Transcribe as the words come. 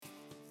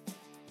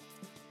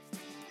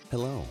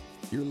Hello,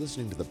 you're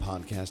listening to the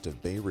podcast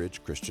of Bay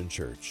Ridge Christian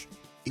Church.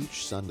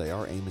 Each Sunday,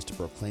 our aim is to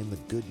proclaim the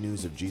good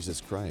news of Jesus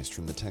Christ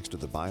from the text of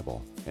the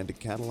Bible and to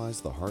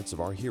catalyze the hearts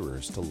of our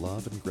hearers to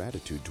love and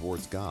gratitude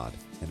towards God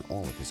and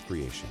all of His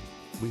creation.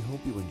 We hope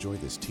you enjoy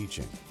this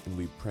teaching, and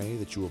we pray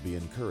that you will be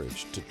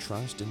encouraged to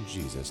trust in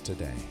Jesus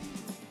today.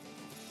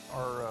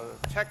 Our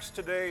text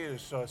today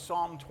is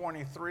Psalm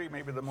 23,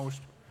 maybe the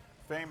most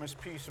famous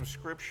piece of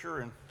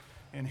scripture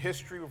in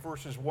history,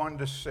 verses 1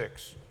 to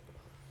 6.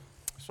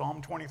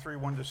 Psalm 23,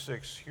 1 to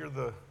 6. Hear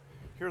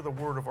the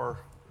word of our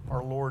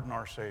Lord and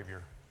our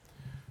Savior.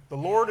 The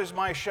Lord is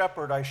my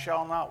shepherd, I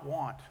shall not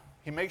want.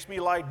 He makes me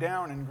lie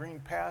down in green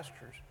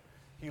pastures.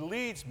 He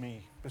leads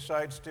me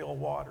beside still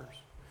waters.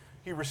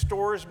 He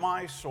restores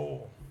my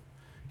soul.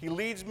 He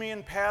leads me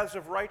in paths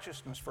of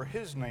righteousness for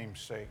His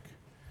name's sake.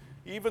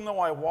 Even though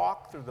I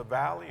walk through the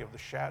valley of the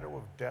shadow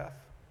of death,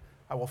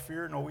 I will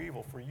fear no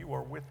evil, for you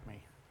are with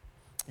me.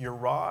 Your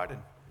rod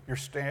and your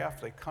staff,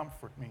 they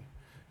comfort me.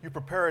 You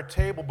prepare a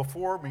table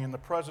before me in the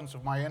presence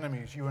of my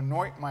enemies. You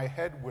anoint my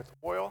head with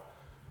oil.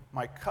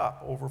 My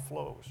cup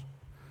overflows.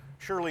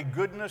 Surely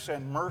goodness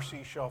and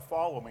mercy shall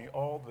follow me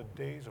all the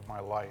days of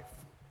my life,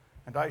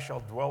 and I shall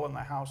dwell in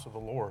the house of the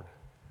Lord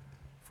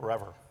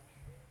forever.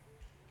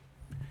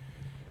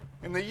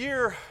 In the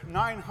year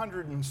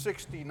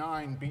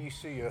 969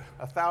 BC,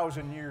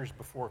 1,000 years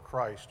before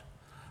Christ,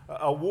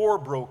 a war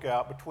broke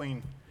out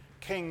between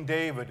King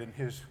David and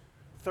his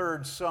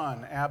third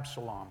son,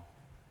 Absalom.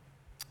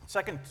 2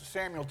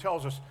 Samuel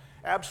tells us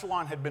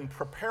Absalom had been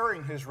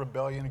preparing his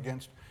rebellion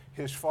against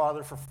his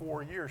father for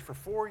 4 years. For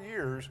 4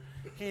 years,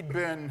 he'd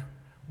been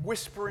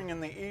whispering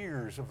in the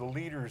ears of the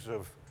leaders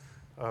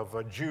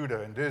of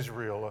Judah and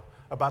Israel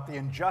about the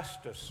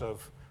injustice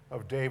of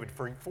David.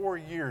 For 4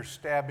 years,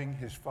 stabbing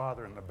his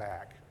father in the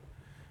back.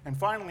 And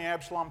finally,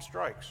 Absalom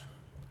strikes.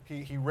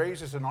 He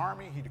raises an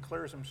army, he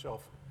declares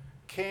himself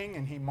king,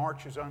 and he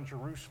marches on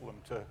Jerusalem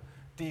to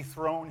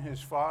dethrone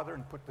his father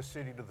and put the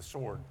city to the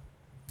sword.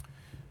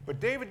 But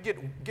David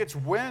gets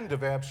wind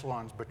of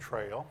Absalom's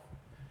betrayal,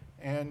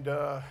 and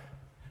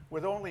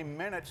with only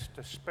minutes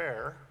to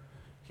spare,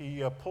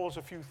 he pulls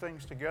a few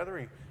things together.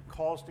 He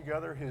calls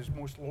together his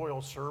most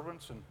loyal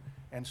servants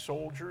and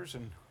soldiers,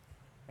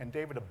 and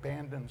David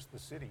abandons the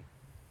city.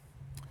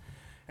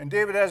 And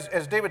David,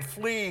 as David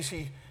flees,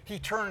 he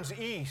turns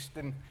east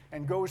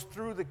and goes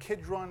through the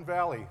Kidron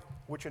Valley,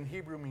 which in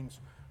Hebrew means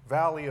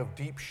valley of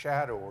deep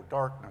shadow or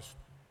darkness.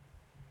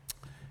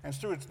 And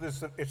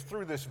it's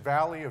through this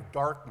valley of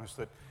darkness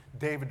that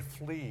David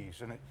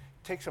flees, and it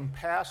takes him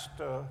past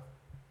the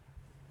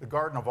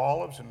Garden of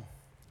Olives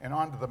and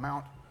onto the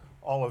Mount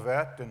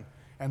Olivet,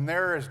 and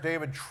there, as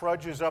David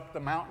trudges up the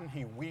mountain,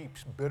 he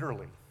weeps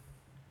bitterly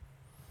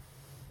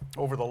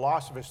over the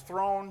loss of his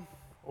throne,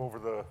 over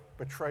the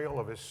betrayal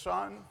of his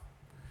son,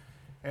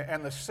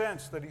 and the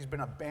sense that he's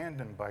been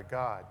abandoned by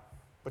God.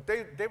 But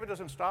David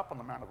doesn't stop on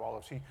the Mount of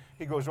Olives.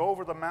 He goes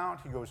over the mount,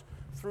 he goes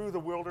through the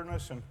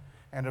wilderness,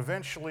 and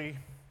eventually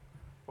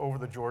over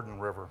the Jordan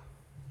River.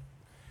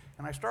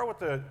 And I start with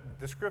the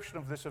description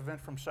of this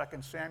event from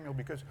 2 Samuel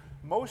because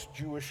most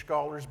Jewish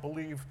scholars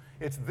believe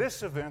it's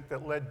this event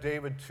that led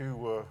David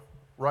to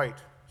write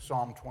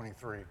Psalm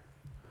 23.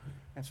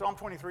 And Psalm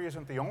 23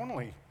 isn't the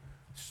only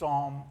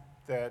psalm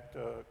that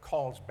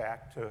calls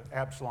back to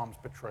Absalom's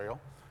betrayal.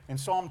 In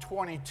Psalm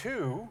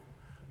 22,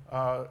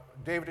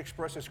 David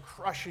expresses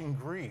crushing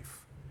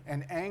grief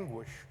and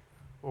anguish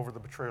over the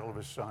betrayal of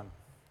his son.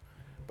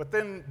 But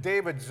then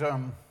David's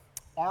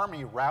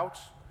army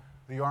routs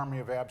the army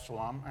of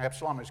Absalom.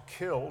 Absalom is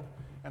killed,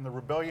 and the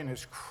rebellion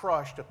is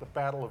crushed at the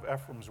Battle of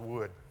Ephraim's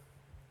Wood.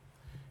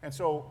 And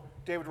so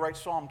David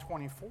writes Psalm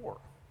 24,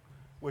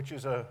 which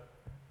is a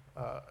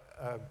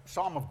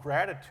psalm of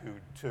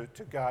gratitude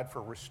to God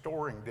for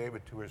restoring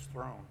David to his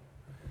throne.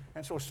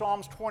 And so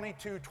Psalms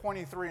 22,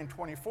 23, and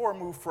 24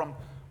 move from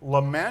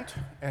lament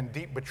and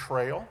deep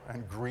betrayal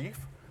and grief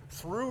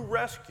through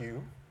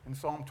rescue in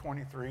Psalm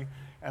 23,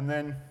 and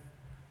then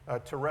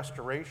to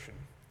restoration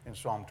in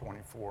Psalm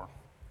 24.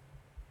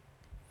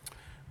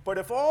 But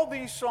if all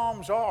these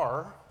psalms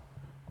are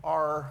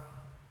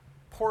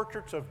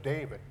portraits of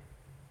David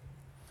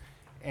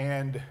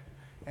and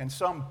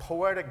some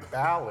poetic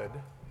ballad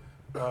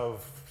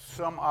of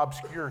some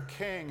obscure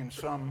king and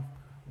some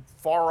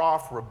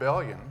far-off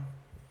rebellion,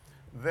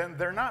 then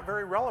they're not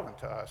very relevant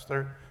to us.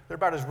 They're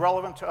about as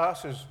relevant to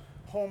us as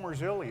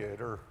Homer's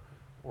Iliad or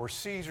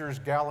Caesar's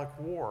Gallic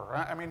War.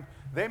 I mean,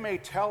 they may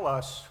tell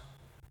us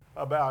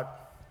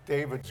about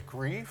David's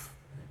grief,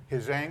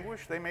 his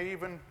anguish. They may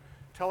even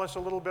tell us a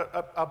little bit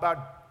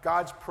about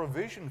God's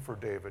provision for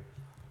David,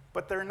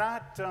 but they're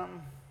not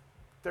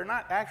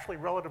actually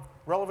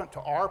relevant to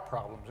our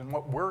problems and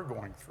what we're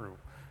going through.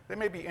 They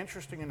may be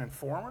interesting and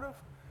informative,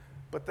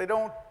 but they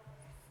don't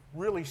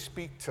really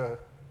speak to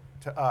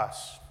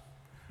us.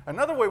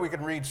 Another way we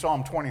can read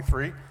Psalm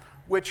 23,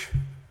 which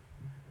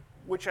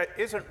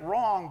isn't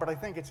wrong, but I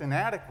think it's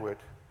inadequate,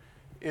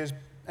 is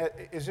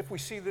if we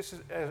see this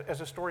as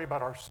a story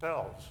about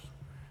ourselves.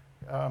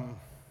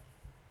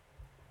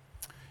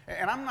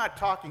 And I'm not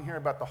talking here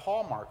about the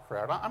Hallmark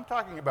crowd. I'm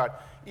talking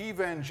about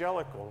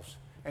evangelicals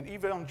and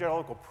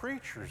evangelical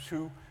preachers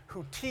who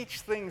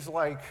teach things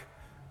like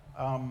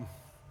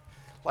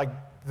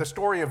the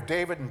story of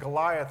David and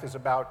Goliath is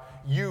about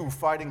you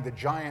fighting the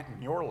giant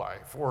in your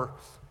life, or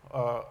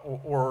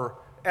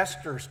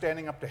Esther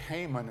standing up to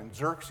Haman and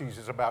Xerxes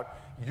is about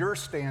your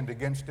stand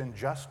against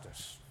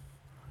injustice,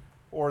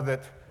 or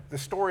that the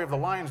story of the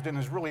lion's den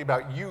is really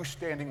about you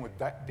standing with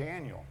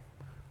Daniel.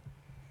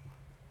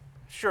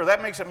 Sure,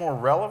 that makes it more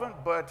relevant,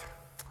 but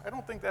I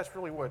don't think that's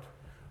really what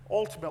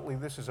ultimately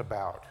this is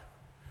about.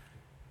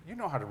 You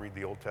know how to read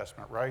the Old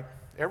Testament, right?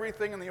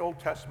 Everything in the Old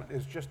Testament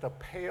is just a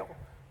pale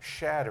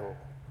shadow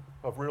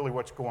of really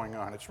what's going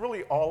on. It's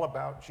really all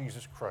about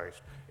Jesus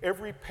Christ.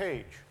 Every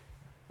page,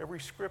 every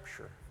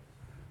scripture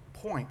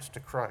points to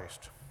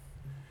Christ.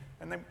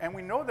 And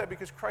we know that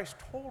because Christ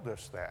told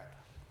us that.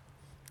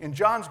 In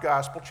John's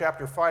Gospel,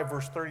 chapter 5,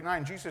 verse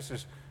 39, Jesus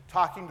is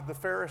talking to the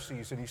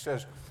Pharisees, and he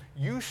says,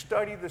 "You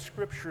study the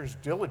scriptures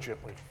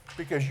diligently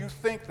because you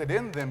think that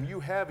in them you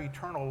have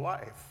eternal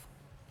life.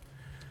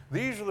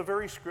 These are the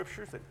very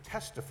scriptures that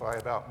testify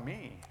about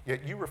me,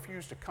 yet you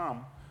refuse to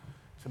come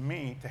to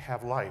me to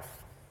have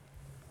life."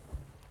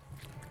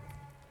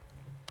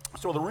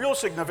 So the real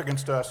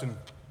significance to us in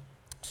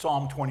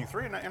Psalm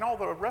 23, and all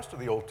the rest of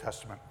the Old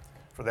Testament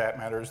for that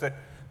matter, is that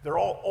they're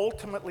all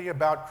ultimately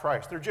about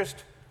Christ. They're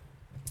just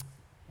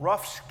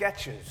rough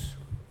sketches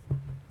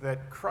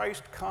that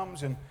Christ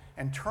comes and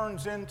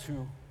turns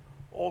into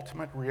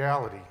ultimate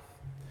reality.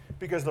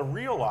 Because the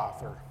real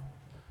author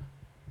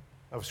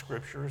of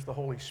Scripture is the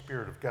Holy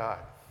Spirit of God.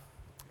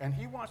 And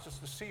he wants us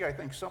to see, I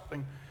think,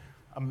 something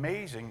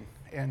amazing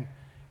and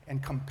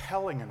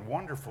compelling and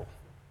wonderful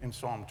in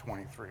Psalm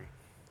 23.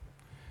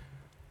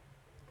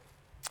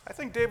 I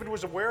think David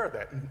was aware of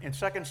that. In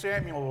 2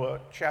 Samuel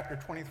chapter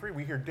 23,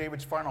 we hear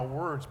David's final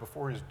words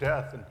before his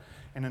death.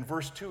 And in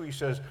verse 2, he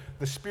says,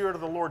 "The Spirit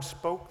of the Lord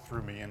spoke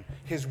through me, and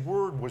his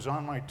word was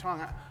on my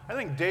tongue." I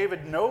think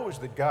David knows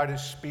that God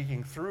is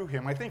speaking through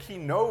him. I think he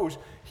knows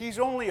he's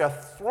only a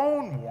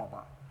throne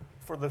warmer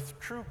for the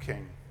true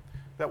king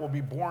that will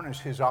be born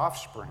as his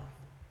offspring.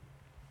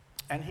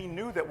 And he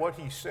knew that what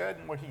he said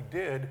and what he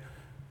did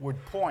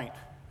would point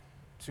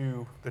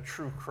to the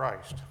true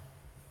Christ.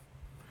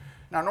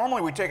 Now,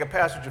 normally we take a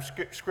passage of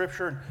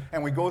Scripture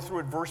and we go through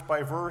it verse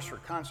by verse or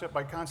concept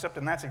by concept,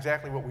 and that's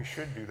exactly what we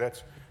should do.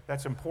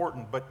 That's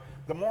important. But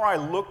the more I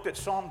looked at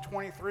Psalm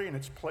 23 and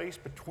its place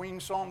between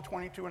Psalm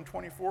 22 and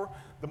 24,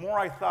 the more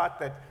I thought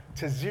that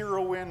to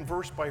zero in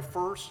verse by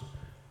verse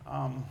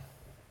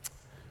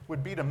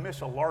would be to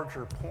miss a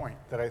larger point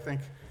that I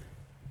think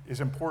is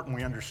important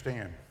we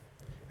understand.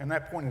 And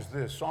that point is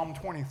this: Psalm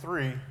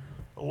 23,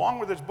 along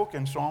with its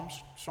bookend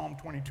Psalms, Psalm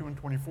 22 and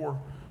 24,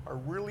 are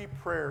really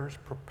prayers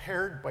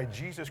prepared by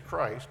Jesus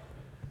Christ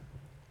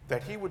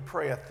that he would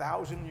pray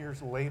 1,000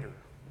 years later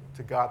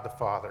to God the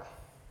Father.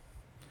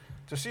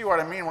 To see what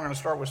I mean, we're going to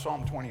start with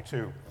Psalm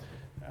 22,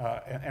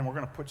 and we're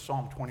going to put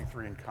Psalm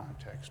 23 in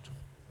context.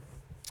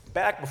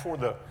 Back before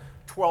the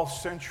 12th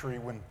century,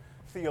 when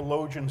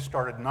theologians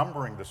started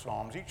numbering the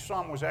Psalms, each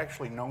psalm was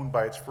actually known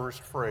by its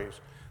first phrase.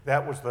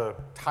 That was the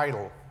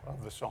title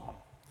of the psalm.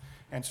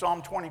 And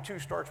Psalm 22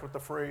 starts with the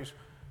phrase,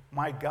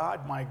 my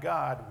God,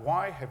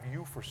 why have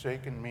you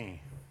forsaken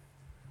me?"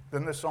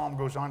 Then the psalm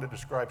goes on to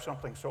describe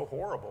something so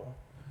horrible,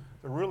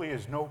 there really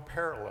is no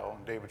parallel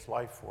in David's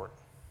life for it.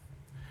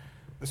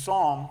 The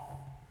psalm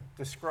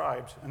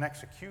describes an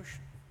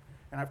execution.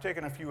 And I've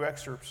taken a few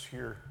excerpts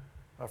here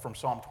from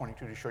Psalm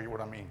 22 to show you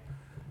what I mean.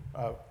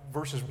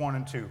 Verses 1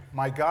 and 2.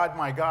 My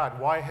God,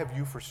 why have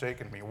you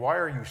forsaken me? Why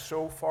are you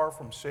so far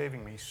from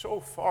saving me, so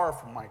far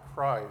from my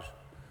cries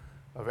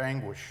of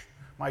anguish?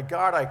 My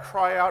God, I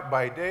cry out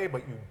by day,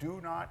 but you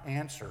do not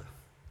answer.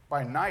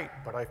 By night,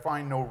 but I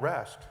find no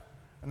rest.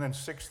 And then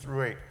 6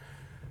 through 8.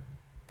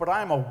 But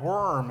I am a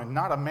worm and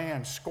not a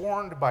man,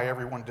 scorned by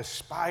everyone,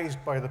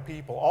 despised by the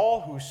people.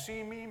 All who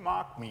see me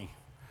mock me.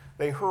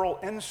 They hurl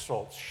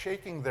insults,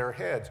 shaking their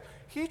heads.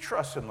 He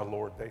trusts in the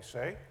Lord, they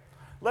say.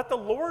 Let the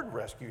Lord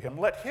rescue him.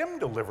 Let him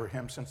deliver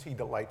him, since he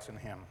delights in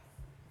him.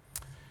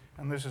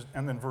 And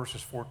then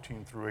verses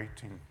 14 through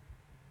 18.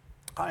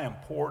 I am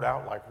poured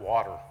out like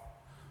water.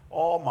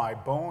 All my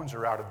bones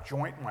are out of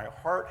joint. My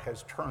heart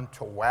has turned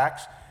to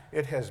wax.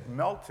 It has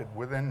melted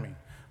within me.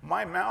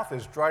 My mouth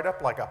is dried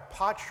up like a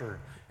potsherd,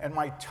 and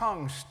my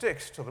tongue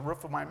sticks to the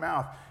roof of my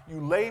mouth.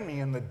 You lay me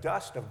in the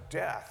dust of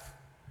death.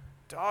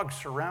 Dogs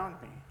surround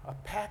me. A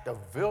pack of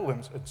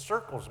villains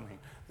encircles me.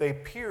 They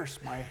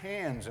pierce my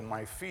hands and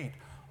my feet.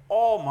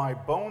 All my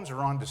bones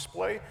are on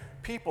display.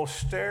 People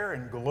stare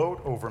and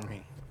gloat over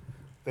me.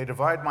 They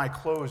divide my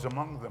clothes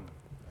among them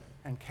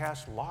and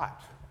cast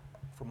lot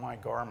for my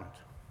garment.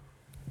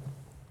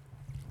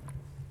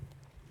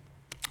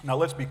 Now,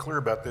 let's be clear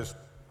about this.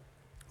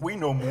 We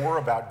know more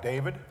about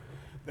David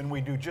than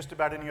we do just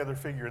about any other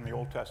figure in the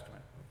Old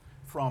Testament.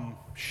 From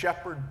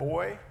shepherd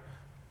boy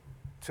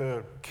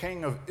to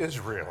king of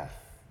Israel.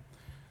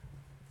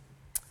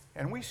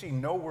 And we see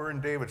nowhere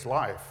in David's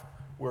life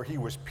where he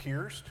was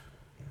pierced,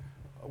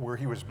 where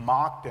he was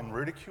mocked and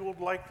ridiculed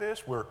like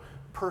this, where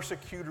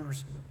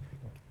persecutors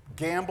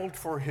gambled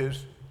for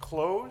his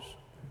clothes,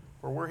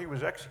 or where he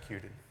was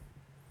executed?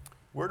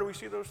 Where do we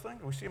see those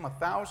things? We see him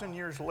 1,000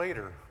 years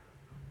later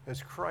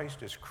as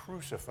Christ is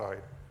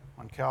crucified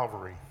on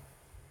Calvary.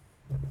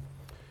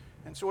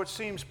 And so it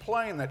seems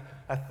plain that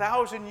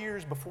 1,000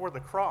 years before the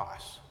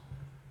cross,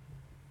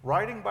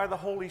 writing by the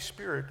Holy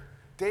Spirit,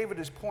 David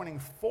is pointing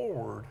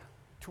forward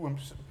to him,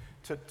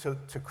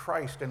 to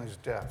Christ and his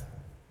death.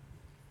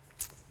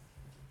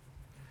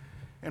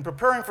 In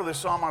preparing for this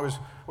psalm, I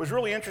was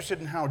really interested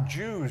in how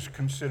Jews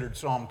considered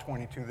Psalm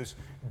 22, this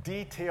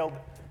detailed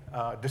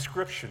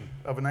description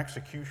of an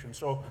execution.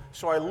 So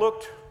I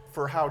looked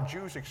for how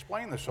Jews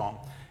explain the psalm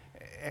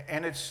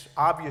and its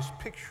obvious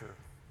picture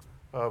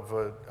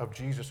of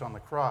Jesus on the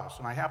cross.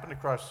 And I happened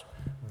across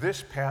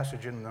this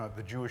passage in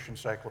the Jewish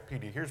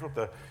Encyclopedia. Here's what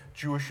the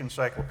Jewish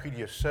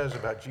Encyclopedia says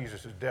about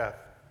Jesus' death.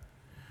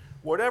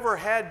 Whatever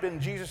had been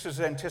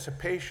Jesus'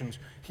 anticipations,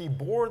 he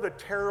bore the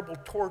terrible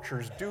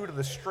tortures due to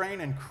the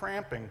strain and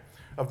cramping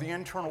of the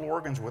internal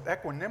organs with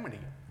equanimity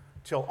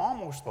till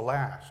almost the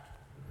last,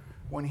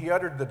 when he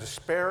uttered the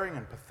despairing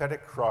and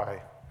pathetic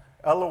cry,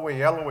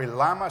 Eloi, Eloi,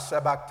 lama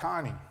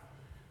sabachthani,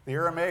 the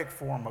Aramaic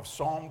form of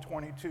Psalm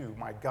 22,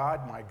 my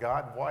God,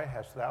 why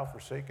hast thou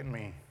forsaken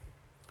me?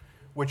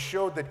 Which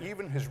showed that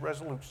even his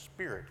resolute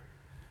spirit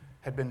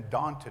had been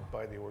daunted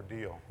by the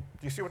ordeal.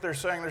 Do you see what they're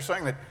saying? They're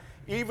saying that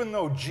even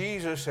though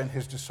Jesus and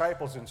his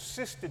disciples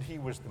insisted he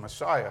was the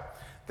Messiah,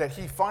 that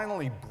he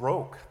finally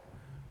broke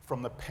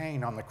from the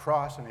pain on the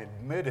cross and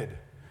admitted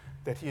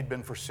that he had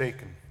been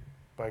forsaken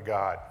by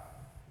God.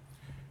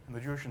 And the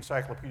Jewish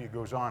Encyclopedia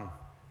goes on.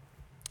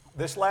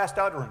 This last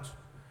utterance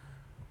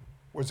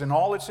was in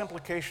all its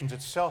implications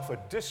itself a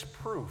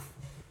disproof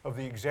of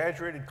the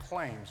exaggerated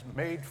claims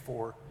made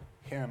for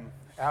him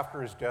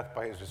after his death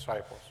by his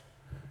disciples.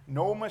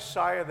 No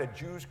Messiah that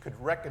Jews could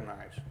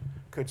recognize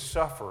could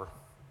suffer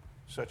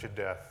such a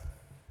death.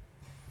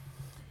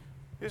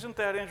 Isn't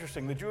that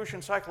interesting? The Jewish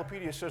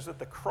Encyclopedia says that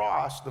the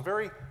cross, the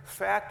very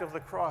fact of the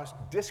cross,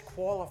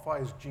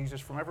 disqualifies Jesus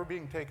from ever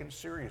being taken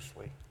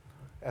seriously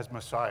as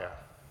Messiah.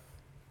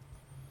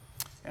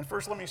 And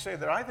first, let me say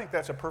that I think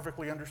that's a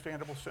perfectly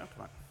understandable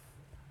sentiment.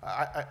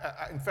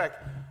 In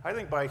fact, I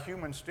think by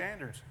human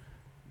standards,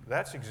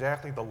 that's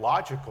exactly the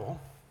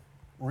logical,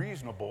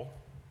 reasonable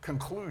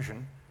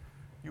conclusion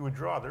you would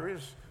draw. There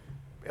is,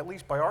 at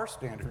least by our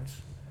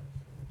standards,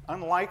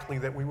 unlikely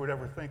that we would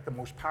ever think the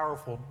most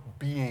powerful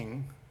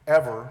being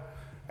ever,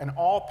 an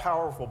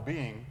all-powerful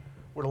being,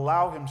 would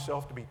allow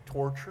himself to be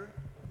tortured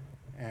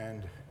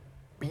and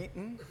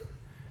beaten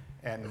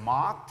and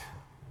mocked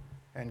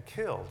and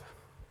killed,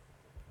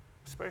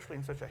 especially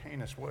in such a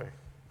heinous way.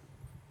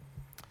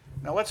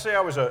 Now, let's say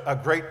I was a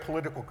great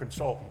political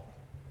consultant.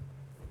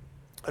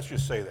 Let's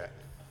just say that.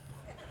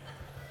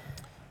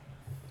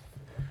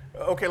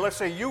 Okay, let's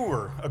say you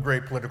were a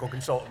great political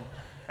consultant,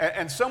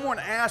 and someone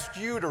asked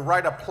you to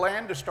write a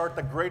plan to start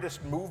the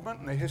greatest movement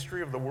in the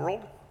history of the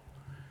world.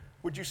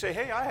 Would you say,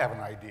 hey, I have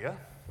an idea?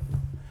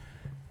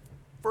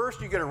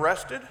 First, you get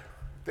arrested,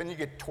 then you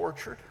get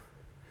tortured,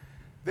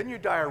 then you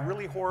die a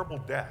really horrible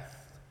death.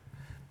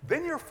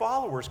 Then your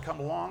followers come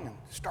along and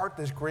start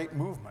this great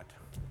movement.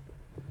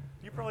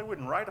 You probably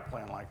wouldn't write a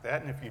plan like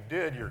that, and if you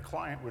did, your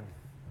client would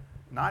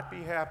not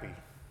be happy.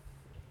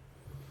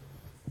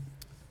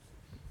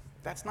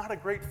 That's not a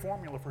great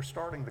formula for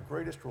starting the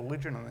greatest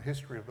religion in the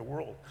history of the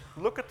world.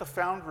 Look at the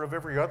founder of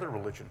every other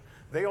religion.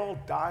 They all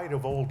died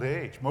of old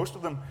age, most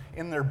of them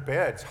in their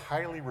beds,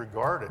 highly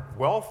regarded,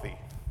 wealthy.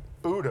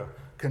 Buddha,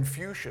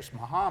 Confucius,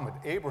 Muhammad,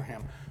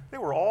 Abraham, they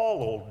were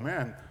all old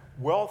men,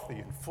 wealthy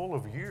and full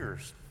of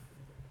years.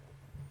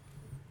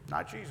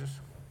 Not Jesus.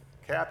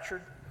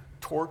 Captured,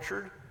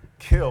 tortured,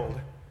 killed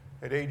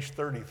at age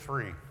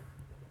 33.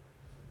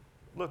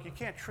 Look, you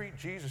can't treat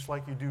Jesus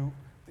like you do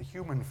the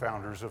human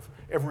founders of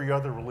every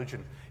other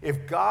religion.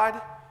 If God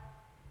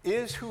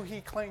is who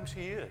he claims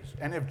he is,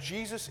 and if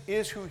Jesus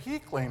is who he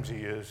claims he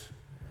is,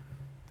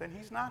 then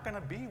he's not going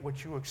to be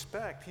what you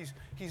expect.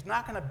 He's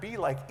not going to be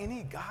like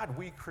any God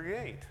we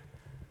create.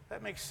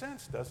 That makes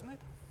sense, doesn't it?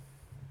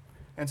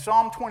 And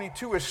Psalm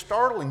 22 is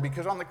startling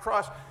because on the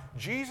cross,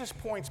 Jesus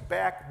points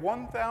back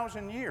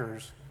 1,000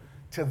 years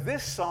to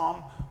this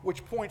psalm,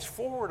 which points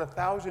forward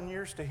 1,000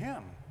 years to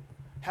him.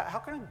 How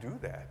can it do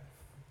that?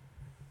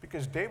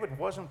 Because David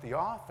wasn't the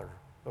author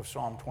of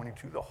Psalm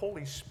 22. The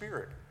Holy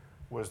Spirit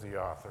was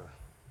the author.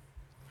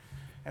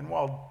 And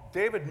while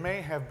David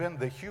may have been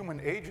the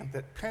human agent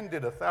that penned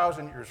it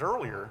 1,000 years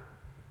earlier,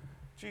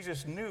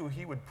 Jesus knew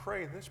he would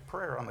pray this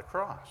prayer on the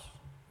cross.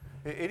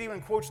 It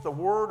even quotes the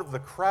word of the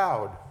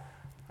crowd.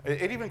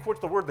 It even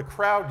quotes the word the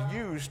crowd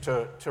used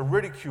to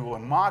ridicule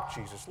and mock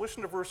Jesus.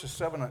 Listen to verses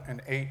 7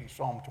 and 8 in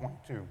Psalm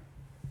 22.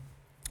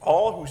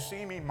 All who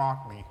see me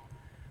mock me.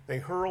 They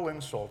hurl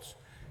insults,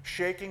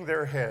 shaking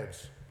their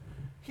heads.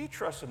 He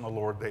trusts in the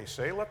Lord, they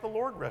say. Let the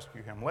Lord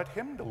rescue him. Let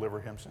him deliver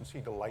him, since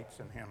he delights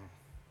in him.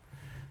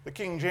 The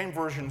King James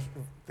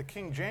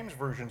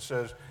Version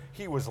says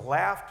he was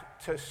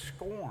laughed to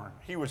scorn.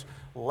 He was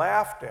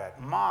laughed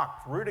at,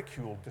 mocked,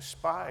 ridiculed,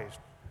 despised.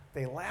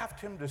 They laughed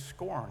him to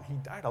scorn. He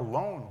died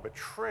alone,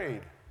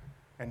 betrayed,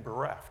 and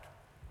bereft.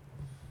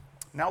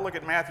 Now look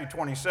at Matthew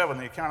 27,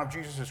 the account of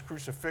Jesus'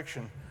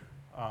 crucifixion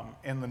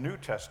in the New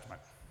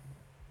Testament.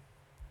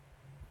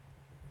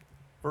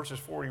 Verses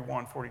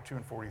 41, 42,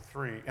 and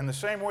 43. In the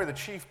same way, the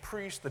chief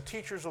priests, the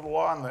teachers of the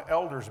law, and the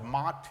elders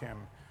mocked him.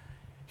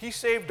 He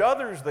saved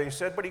others, they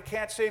said, but he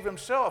can't save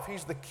himself.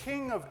 He's the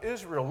King of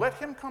Israel. Let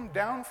him come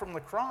down from the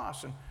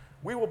cross, and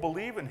we will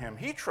believe in him.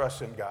 He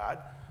trusts in God.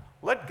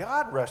 Let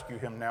God rescue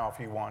him now if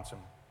he wants him.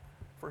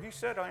 For he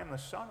said, I am the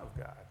Son of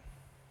God.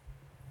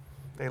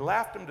 They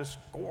laughed him to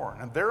scorn.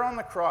 And there on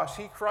the cross,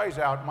 he cries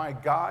out, my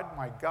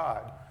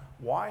God,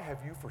 why have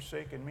you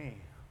forsaken me?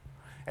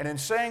 And in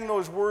saying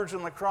those words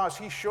on the cross,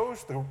 he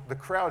shows the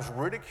crowd's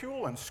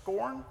ridicule and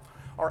scorn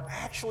are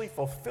actually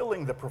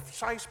fulfilling the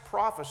precise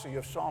prophecy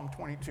of Psalm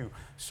 22.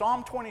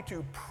 Psalm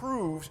 22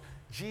 proves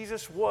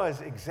Jesus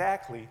was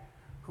exactly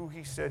who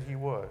he said he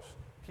was.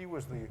 He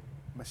was the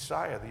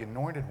Messiah, the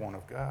anointed one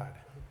of God.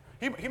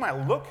 He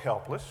might look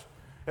helpless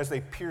as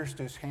they pierced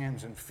his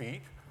hands and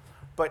feet,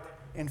 but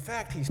in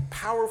fact, he's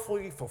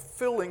powerfully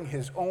fulfilling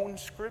his own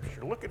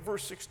scripture. Look at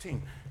verse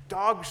 16.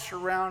 Dogs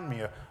surround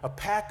me, a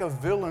pack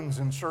of villains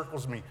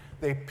encircles me.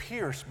 They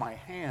pierce my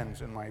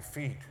hands and my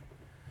feet.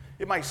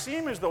 It might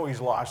seem as though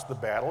he's lost the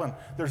battle and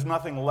there's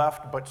nothing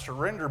left but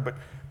surrender,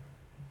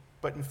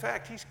 but in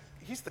fact,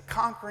 he's the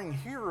conquering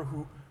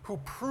hero who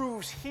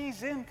proves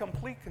he's in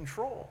complete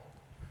control.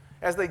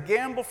 As they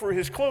gamble for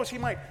his clothes, he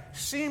might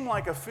seem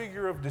like a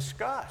figure of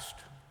disgust,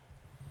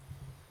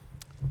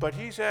 but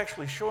he's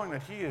actually showing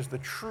that he is the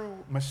true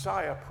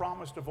Messiah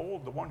promised of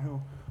old, the one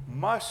who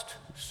must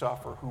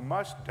suffer, who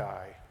must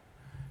die,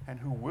 and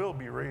who will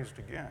be raised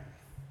again.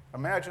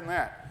 Imagine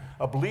that.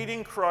 A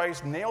bleeding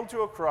Christ nailed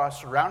to a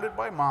cross, surrounded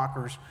by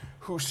mockers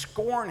who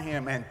scorn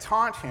him and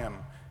taunt him.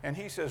 And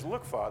he says,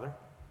 look, Father,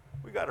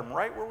 we got him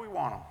right where we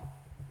want him.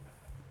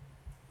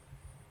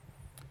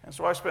 And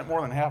so I spent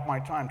more than half my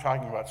time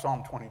talking about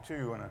Psalm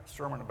 22 and a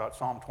sermon about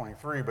Psalm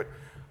 23, but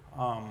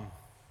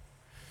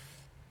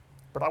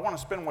I want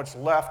to spend what's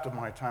left of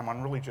my time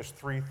on really just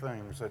three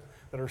things that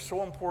are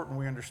so important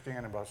we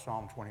understand about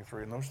Psalm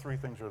 23. And those three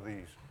things are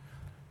these: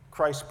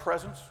 Christ's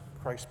presence,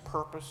 Christ's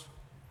purpose,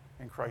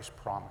 and Christ's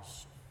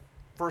promise.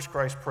 First,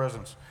 Christ's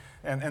presence.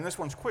 And this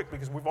one's quick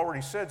because we've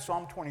already said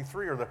Psalm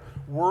 23 are the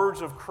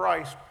words of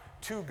Christ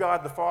to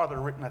God the Father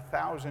written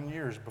 1,000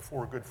 years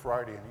before Good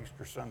Friday and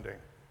Easter Sunday.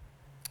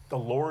 The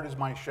Lord is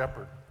my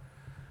shepherd.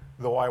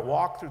 Though I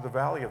walk through the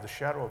valley of the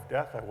shadow of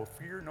death, I will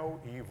fear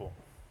no evil.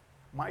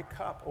 My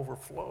cup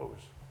overflows.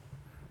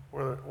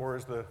 Or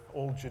as the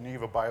old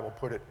Geneva Bible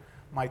put it,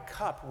 my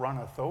cup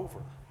runneth over.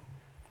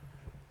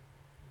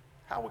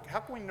 How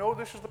can we know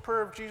this is the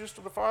prayer of Jesus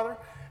to the Father?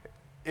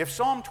 If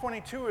Psalm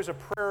 22 is a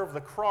prayer of the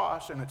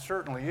cross, and it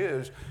certainly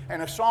is,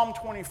 and if Psalm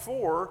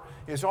 24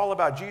 is all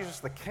about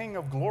Jesus, the King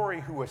of glory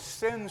who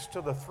ascends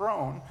to the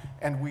throne,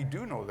 and we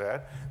do know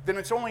that, then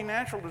it's only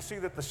natural to see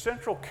that the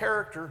central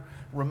character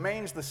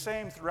remains the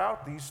same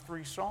throughout these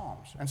three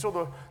Psalms. And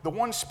so the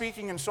one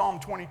speaking in Psalm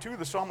 22,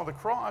 the Psalm of the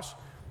cross,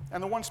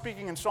 and the one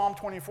speaking in Psalm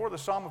 24, the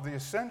Psalm of the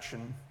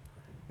ascension,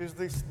 is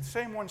the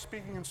same one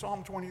speaking in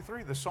Psalm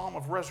 23, the Psalm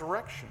of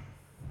resurrection.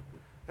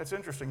 That's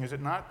interesting, is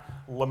it not?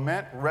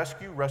 Lament,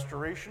 rescue,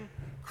 restoration,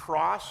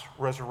 cross,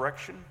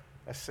 resurrection,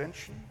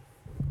 ascension.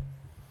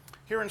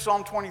 Here in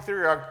Psalm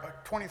 23,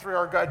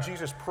 our God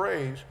Jesus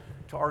prays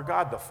to our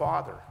God the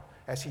Father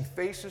as he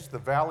faces the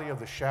valley of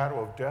the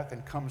shadow of death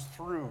and comes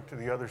through to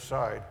the other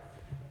side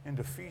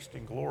into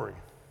feasting glory.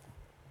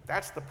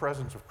 That's the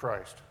presence of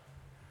Christ.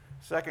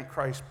 Second,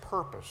 Christ's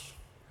purpose.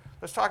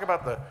 Let's talk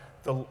about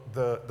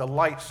the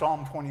light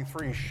Psalm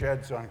 23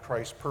 sheds on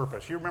Christ's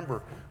purpose. You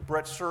remember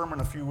Brett's sermon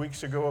a few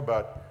weeks ago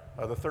about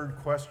the third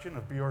question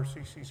of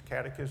BRCC's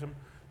catechism.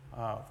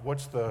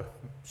 What's the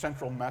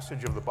central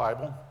message of the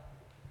Bible?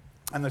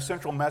 And the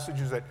central message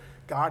is that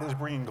God is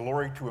bringing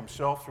glory to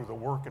himself through the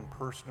work and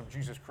person of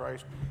Jesus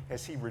Christ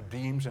as he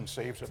redeems and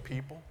saves a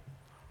people.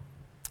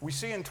 We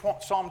see in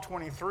Psalm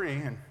 23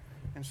 and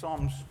in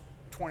Psalms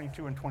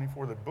 22 and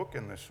 24 that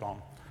bookend this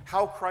psalm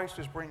how Christ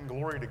is bringing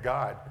glory to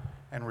God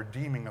and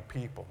redeeming a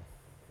people.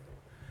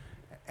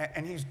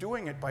 And he's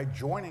doing it by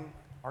joining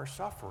our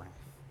suffering,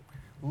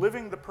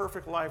 living the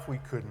perfect life we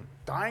couldn't,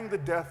 dying the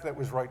death that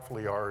was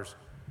rightfully ours,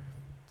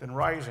 then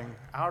rising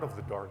out of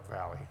the dark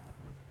valley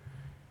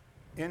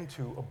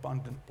into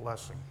abundant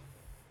blessing.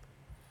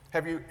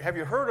 Have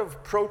you heard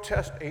of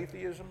protest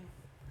atheism?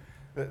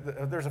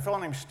 There's a fellow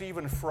named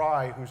Stephen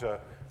Fry who's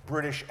a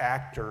British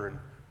actor and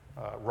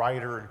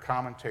writer and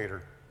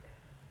commentator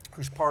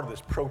who's part of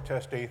this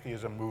protest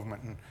atheism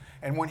movement.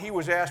 And when he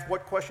was asked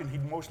what question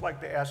he'd most like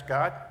to ask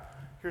God,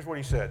 here's what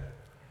he said: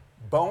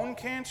 bone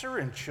cancer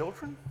in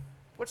children?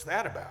 What's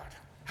that about?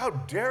 How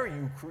dare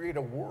you create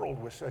a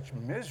world with such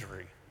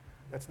misery?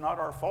 That's not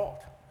our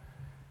fault.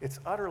 It's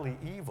utterly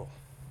evil.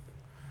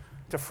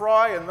 To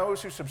Fry and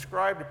those who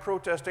subscribe to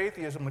protest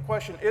atheism, the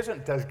question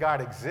isn't, does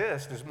God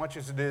exist, as much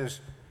as it is,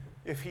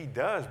 if he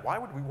does, why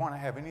would we want to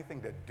have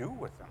anything to do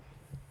with him?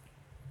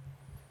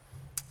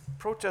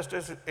 Protest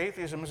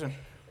atheism isn't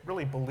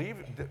really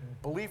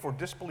belief or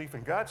disbelief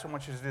in God so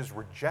much as it is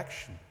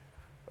rejection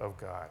of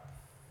God.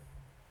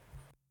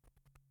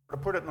 To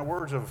put it in the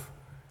words of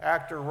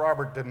actor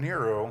Robert De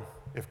Niro,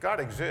 if God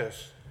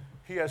exists,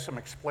 he has some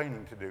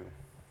explaining to do.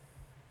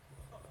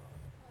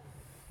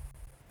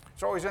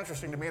 It's always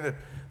interesting to me that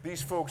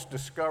these folks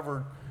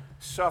discovered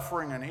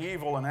suffering and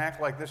evil and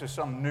act like this is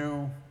some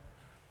new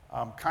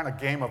kind of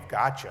game of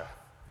gotcha.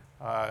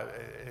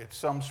 It's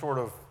some sort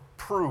of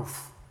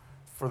proof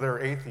for their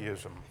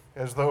atheism,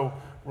 as though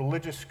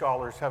religious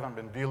scholars haven't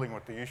been dealing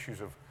with the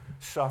issues of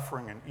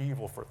suffering and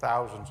evil for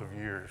thousands of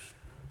years.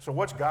 So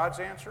what's God's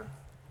answer?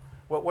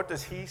 What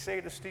does he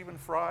say to Stephen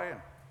Fry and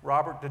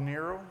Robert De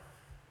Niro?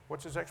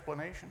 What's his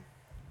explanation?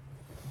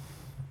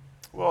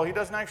 Well, he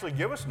doesn't actually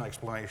give us an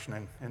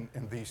explanation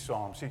in these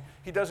Psalms.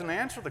 He doesn't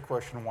answer the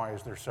question, why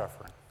is there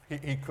suffering?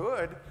 He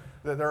could.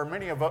 There are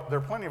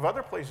plenty of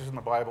other places in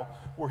the Bible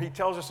where he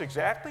tells us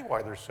exactly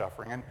why there's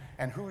suffering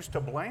and who's to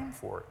blame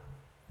for it.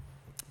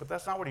 But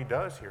that's not what he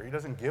does here. He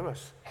doesn't give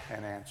us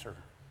an answer.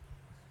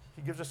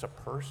 He gives us a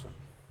person.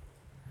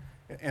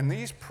 In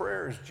these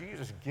prayers,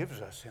 Jesus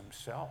gives us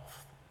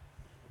himself.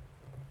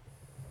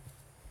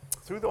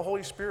 Through the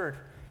Holy Spirit,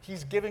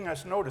 he's giving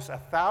us notice,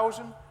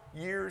 1,000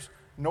 years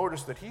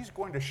notice that he's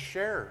going to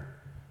share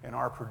in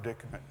our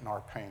predicament and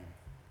our pain.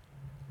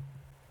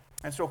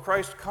 And so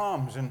Christ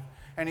comes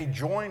and he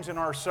joins in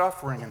our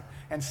suffering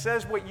and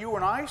says what you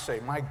and I say,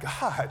 my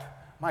God,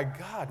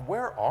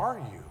 where are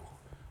you?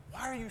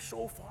 Why are you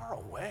so far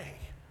away?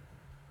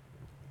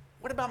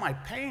 What about my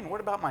pain? What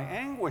about my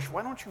anguish?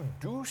 Why don't you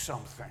do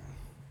something?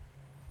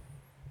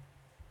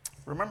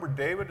 Remember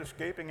David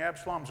escaping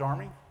Absalom's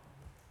army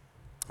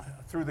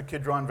through the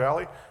Kidron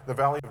Valley, the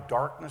valley of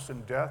darkness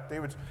and death?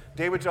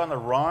 David's on the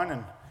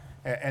run,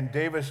 and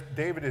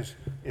David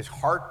is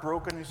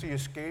heartbroken as he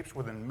escapes.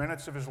 Within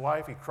minutes of his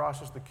life, he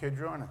crosses the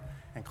Kidron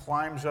and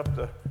climbs up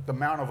the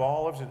Mount of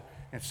Olives.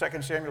 And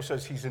 2 Samuel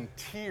says he's in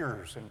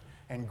tears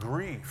and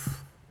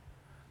grief.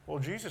 Well,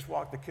 Jesus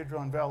walked the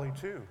Kidron Valley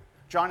too.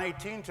 John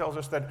 18 tells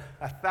us that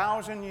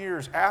 1,000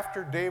 years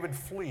after David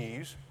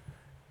flees,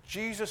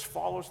 Jesus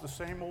follows the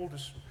same old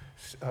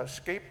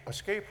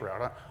escape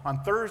route.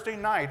 On Thursday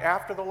night,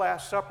 after the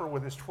Last Supper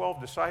with his 12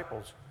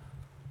 disciples,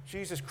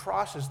 Jesus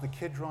crosses the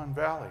Kidron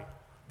Valley,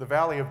 the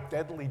valley of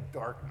deadly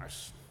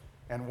darkness,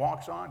 and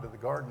walks on to the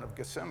Garden of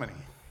Gethsemane.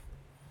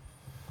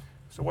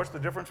 So what's the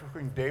difference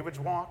between David's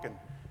walk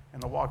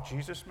and the walk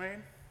Jesus made?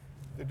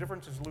 The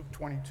difference is Luke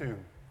 22.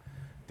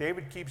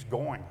 David keeps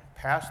going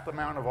past the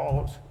Mount of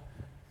Olives,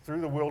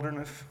 through the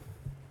wilderness,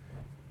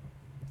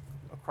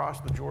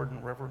 across the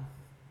Jordan River,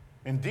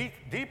 in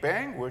deep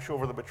anguish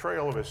over the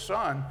betrayal of his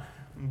son,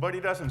 but he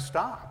doesn't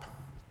stop.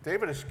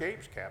 David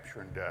escapes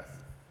capture and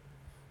death,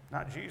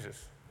 not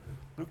Jesus.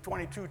 Luke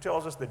 22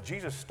 tells us that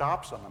Jesus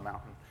stops on the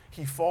mountain.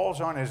 He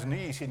falls on his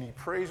knees and he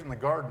prays in the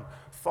garden,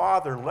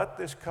 Father, let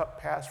this cup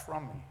pass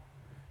from me,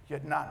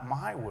 yet not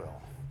my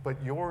will,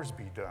 but yours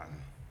be done.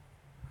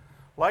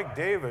 Like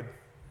David,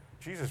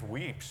 Jesus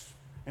weeps.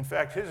 In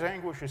fact, his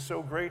anguish is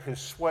so great, his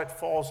sweat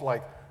falls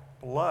like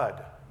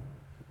blood.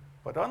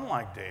 But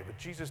unlike David,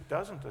 Jesus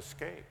doesn't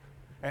escape.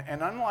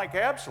 And unlike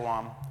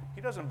Absalom, he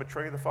doesn't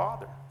betray the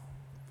Father.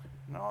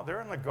 No,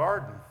 they're in the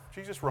garden.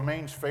 Jesus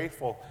remains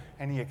faithful,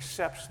 and he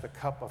accepts the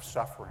cup of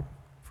suffering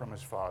from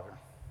his Father.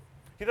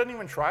 He doesn't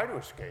even try to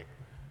escape.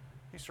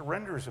 He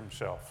surrenders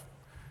himself.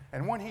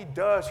 And when he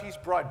does, he's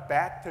brought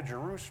back to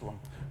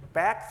Jerusalem,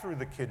 back through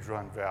the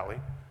Kidron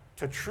Valley,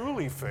 to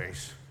truly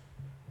face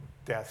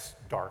death's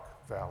dark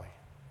valley.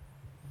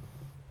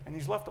 And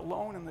he's left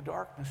alone in the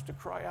darkness to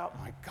cry out,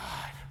 my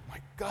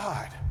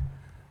God,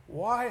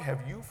 why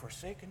have you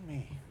forsaken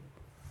me?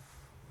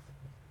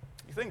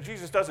 You think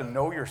Jesus doesn't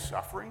know you're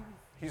suffering?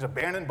 He's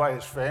abandoned by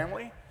his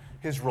family,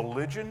 his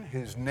religion,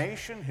 his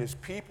nation, his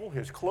people,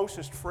 his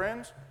closest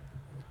friends.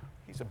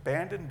 He's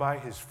abandoned by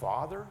his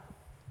Father.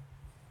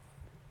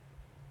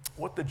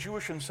 What the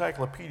Jewish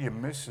Encyclopedia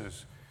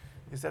misses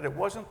is that it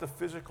wasn't the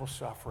physical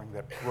suffering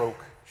that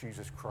broke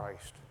Jesus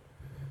Christ.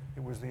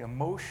 It was the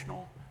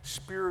emotional,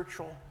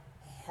 spiritual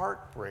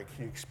heartbreak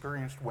he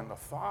experienced when the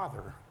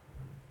Father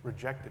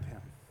rejected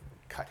him,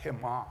 cut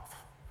him off.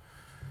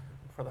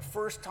 For the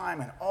first time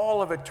in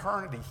all of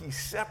eternity, he's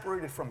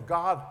separated from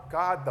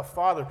God the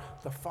Father.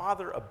 The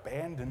Father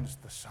abandons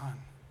the Son.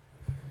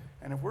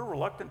 And if we're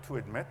reluctant to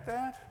admit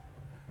that,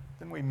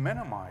 then we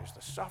minimize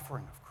the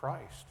suffering of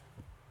Christ.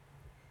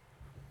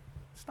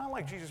 It's not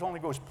like Jesus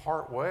only goes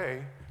part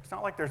way. It's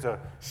not like there's a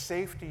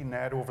safety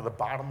net over the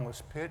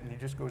bottomless pit and he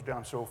just goes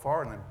down so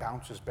far and then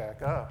bounces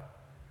back up.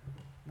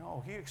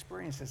 No, he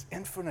experiences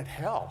infinite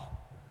hell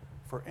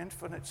for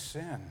infinite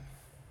sin.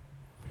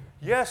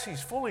 Yes,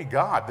 he's fully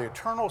God, the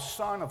eternal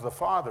Son of the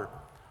Father,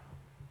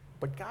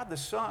 but God the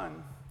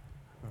Son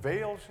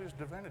veils his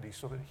divinity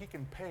so that he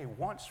can pay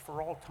once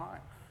for all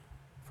time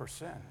for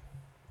sin.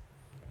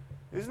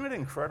 Isn't it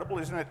incredible?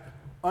 Isn't it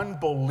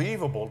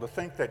unbelievable to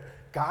think that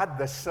God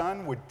the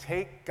Son would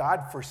take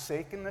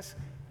God-forsakenness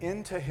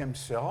into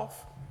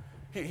himself.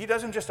 He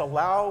doesn't just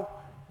allow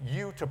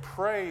you to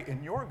pray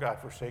in your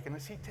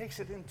God-forsakenness. He takes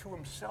it into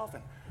himself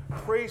and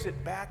prays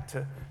it back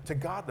to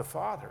God the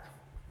Father.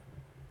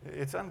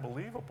 It's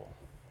unbelievable,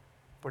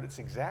 but it's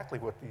exactly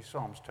what these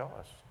Psalms tell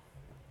us.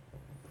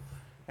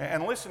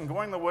 And listen,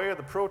 going the way of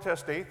the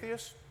protest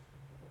atheist,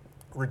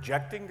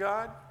 rejecting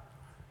God,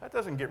 that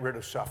doesn't get rid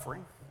of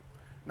suffering.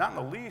 Not in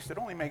the least. It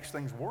only makes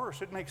things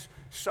worse. It makes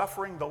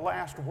suffering the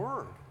last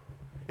word.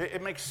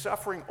 It makes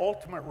suffering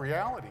ultimate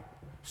reality.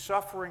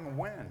 Suffering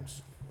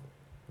wins.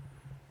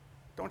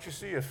 Don't you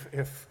see,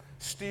 if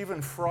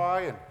Stephen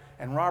Fry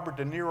and Robert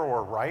De Niro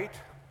are right,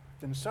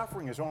 then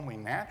suffering is only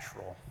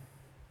natural.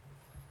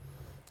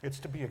 It's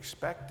to be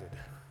expected.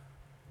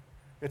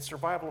 It's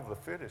survival of the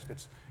fittest.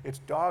 It's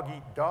dog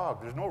eat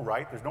dog. There's no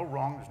right, there's no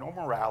wrong, there's no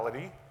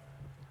morality.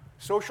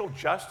 Social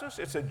justice,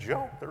 it's a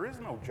joke. There is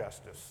no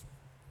justice.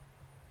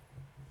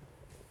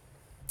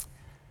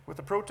 With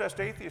the protest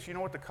atheist, you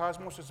know what the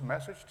cosmos'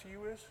 message to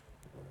you is?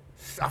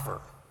 Suffer.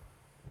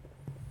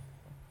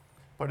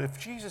 But if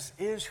Jesus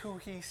is who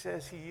he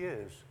says he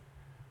is,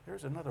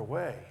 there's another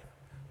way.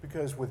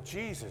 Because with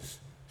Jesus,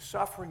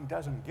 suffering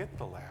doesn't get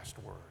the last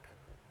word.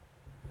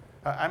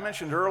 I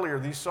mentioned earlier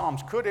these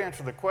Psalms could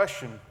answer the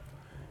question,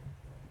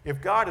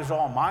 if God is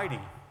almighty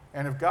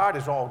and if God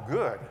is all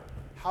good,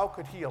 how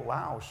could he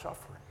allow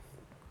suffering?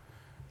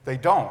 They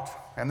don't.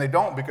 And they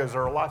don't because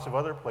there are lots of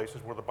other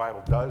places where the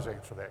Bible does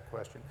answer that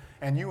question.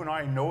 And you and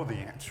I know the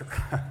answer.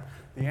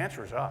 The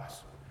answer is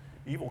us.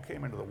 Evil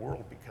came into the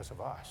world because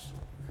of us.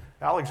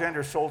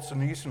 Alexander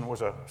Solzhenitsyn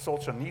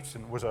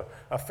was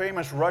a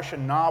famous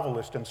Russian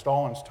novelist in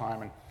Stalin's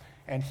time,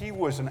 and he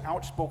was an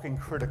outspoken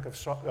critic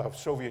of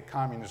Soviet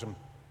communism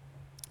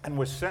and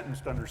was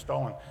sentenced under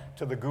Stalin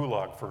to the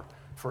Gulag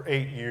for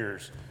 8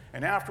 years.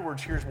 And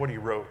afterwards, here's what he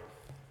wrote.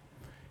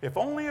 If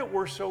only it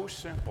were so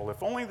simple,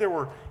 if only there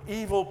were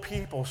evil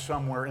people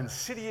somewhere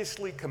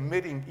insidiously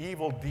committing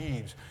evil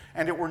deeds,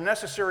 and it were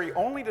necessary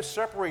only to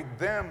separate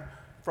them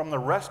from the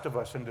rest of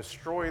us and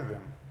destroy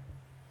them.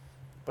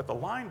 But the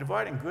line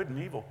dividing good and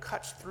evil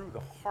cuts through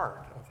the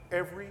heart of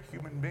every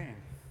human being.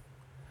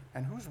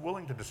 And who's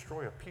willing to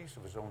destroy a piece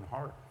of his own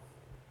heart?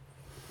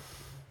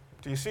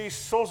 Do you see,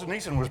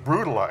 Solzhenitsyn was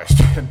brutalized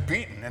and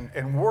beaten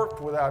and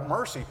worked without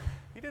mercy.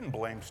 He didn't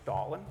blame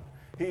Stalin.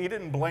 He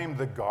didn't blame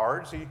the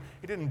guards. He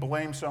didn't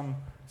blame some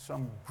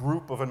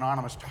group of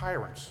anonymous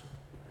tyrants.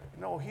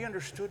 No, he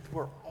understood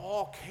we're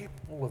all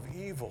capable of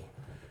evil.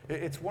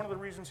 It's one of the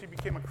reasons he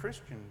became a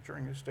Christian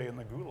during his stay in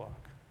the Gulag.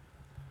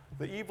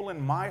 The evil in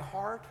my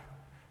heart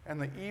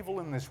and the evil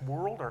in this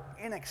world are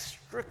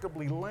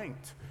inextricably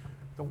linked.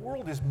 The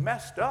world is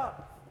messed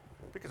up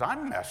because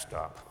I'm messed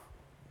up.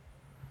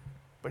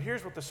 But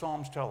here's what the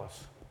Psalms tell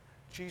us.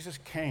 Jesus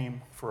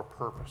came for a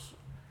purpose.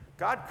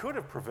 God could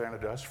have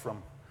prevented us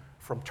from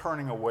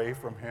turning away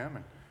from him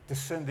and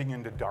descending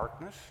into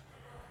darkness.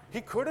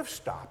 He could have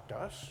stopped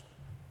us,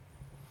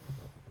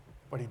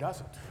 but he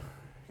doesn't.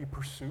 He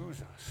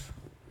pursues us.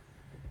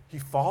 He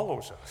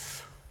follows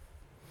us.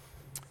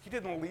 He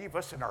didn't leave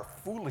us in our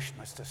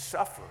foolishness to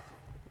suffer.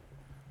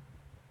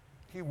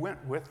 He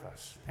went with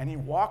us, and he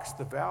walks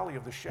the valley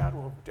of the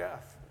shadow of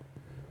death,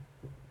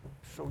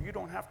 so you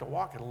don't have to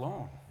walk it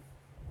alone.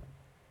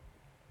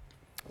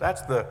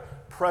 That's the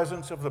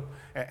presence of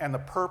and the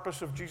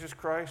purpose of Jesus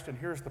Christ, and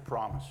here's the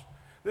promise.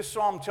 This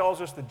psalm tells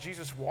us that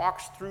Jesus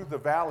walks through the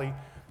valley,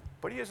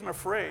 but he isn't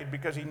afraid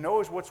because he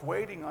knows what's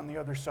waiting on the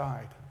other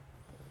side.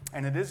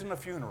 And it isn't a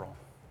funeral,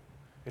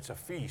 it's a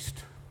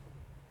feast.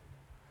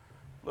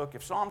 Look,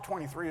 if Psalm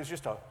 23 is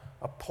just a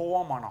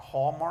poem on a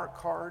Hallmark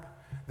card,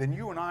 then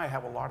you and I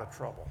have a lot of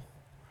trouble.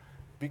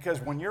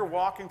 Because when you're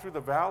walking through the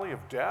valley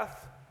of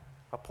death,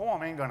 a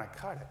poem ain't gonna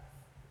cut it.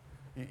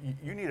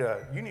 You need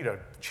a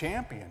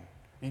champion.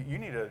 You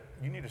need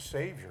a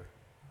savior.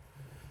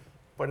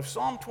 But if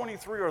Psalm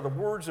 23 are the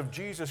words of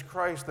Jesus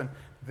Christ,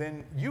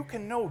 then you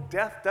can know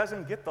death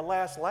doesn't get the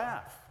last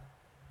laugh.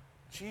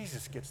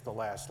 Jesus gets the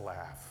last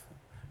laugh.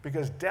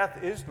 Because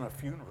death isn't a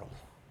funeral.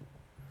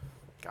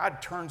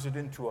 God turns it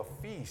into a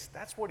feast.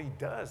 That's what he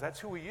does. That's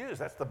who he is.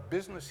 That's the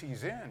business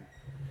he's in.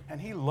 And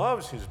he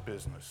loves his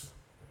business.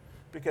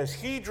 Because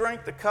he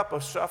drank the cup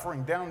of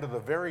suffering down to the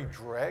very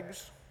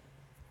dregs.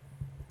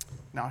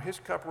 Now his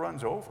cup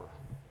runs over.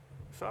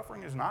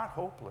 Suffering is not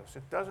hopeless.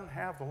 It doesn't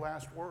have the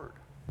last word.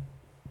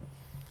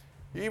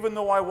 Even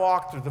though I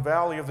walk through the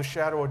valley of the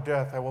shadow of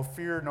death, I will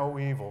fear no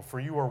evil, for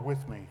you are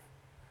with me.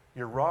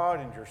 Your rod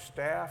and your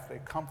staff, they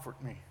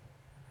comfort me.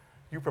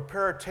 You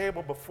prepare a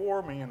table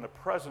before me in the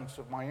presence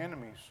of my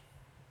enemies.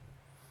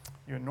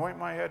 You anoint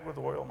my head with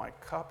oil, my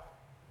cup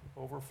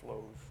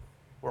overflows,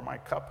 or my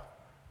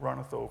cup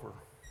runneth over.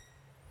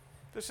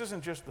 This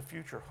isn't just the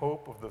future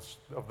hope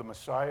of the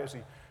Messiah as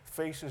he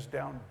faces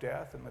down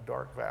death in the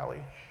dark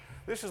valley.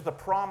 This is the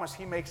promise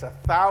he makes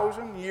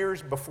 1,000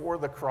 years before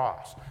the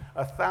cross.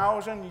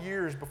 1,000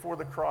 years before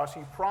the cross,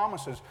 he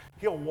promises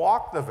he'll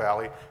walk the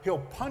valley, he'll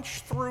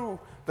punch through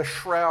the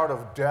shroud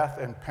of death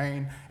and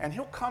pain, and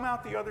he'll come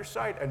out the other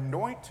side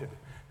anointed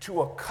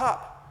to a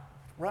cup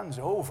runs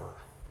over.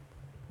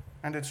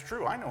 And it's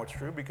true. I know it's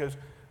true because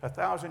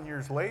 1,000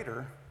 years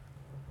later,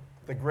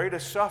 the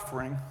greatest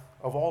suffering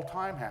of all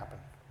time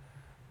happened.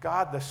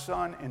 God the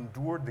Son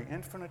endured the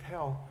infinite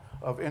hell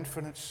of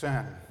infinite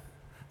sin.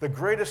 The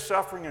greatest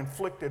suffering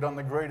inflicted on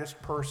the greatest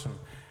person.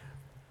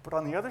 But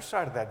on the other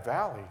side of that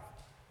valley,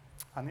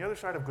 on the other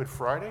side of Good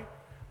Friday,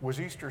 was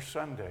Easter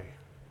Sunday.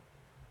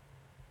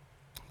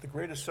 The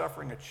greatest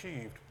suffering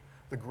achieved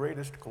the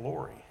greatest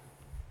glory.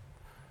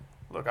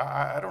 Look,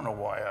 I don't know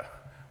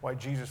why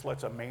Jesus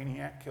lets a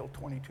maniac kill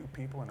 22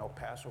 people in El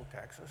Paso,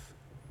 Texas.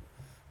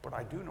 But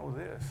I do know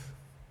this.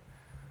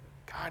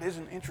 God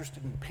isn't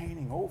interested in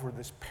painting over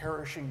this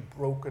perishing,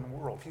 broken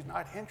world. He's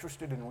not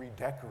interested in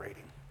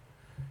redecorating.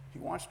 He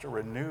wants to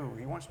renew.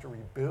 He wants to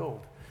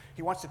rebuild.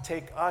 He wants to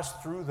take us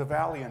through the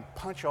valley and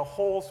punch a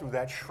hole through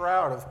that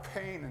shroud of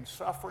pain and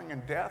suffering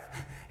and death.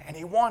 And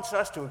he wants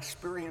us to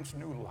experience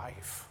new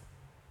life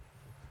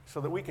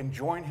so that we can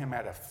join him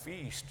at a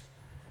feast.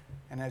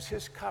 And as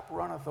his cup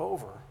runneth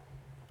over,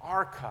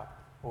 our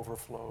cup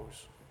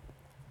overflows.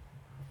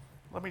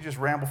 Let me just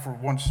ramble for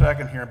 1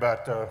 second here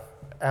about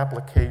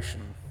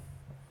application.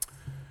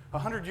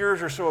 100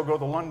 years or so ago,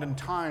 the London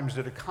Times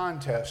did a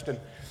contest,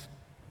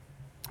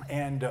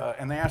 and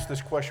they asked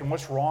this question: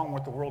 what's wrong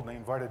with the world? And they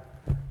invited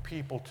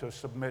people to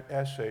submit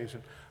essays.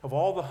 And of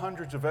all the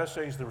hundreds of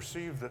essays they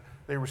received,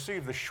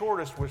 the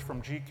shortest was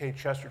from G.K.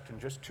 Chesterton,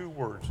 just 2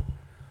 words.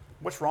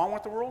 What's wrong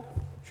with the world?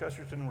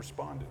 Chesterton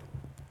responded,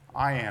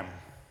 I am.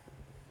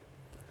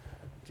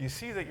 Do you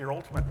see that your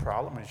ultimate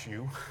problem is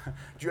you? Do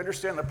you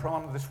understand the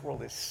problem of this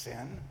world is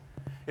sin?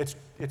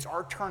 It's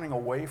our turning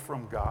away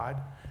from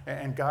God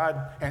and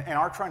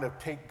our trying to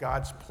take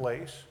God's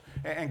place.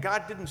 And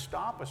God didn't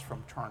stop us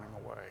from turning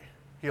away.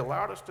 He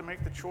allowed us to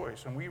make the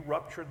choice, and we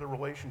ruptured the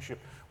relationship.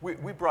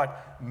 We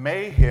brought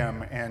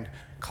mayhem and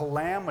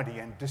calamity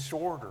and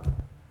disorder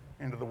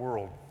into the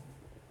world.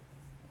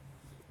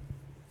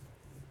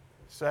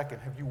 Second,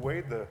 have you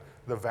weighed the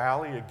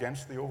valley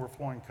against the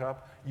overflowing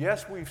cup?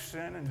 Yes, we've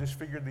sinned and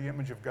disfigured the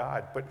image of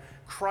God, but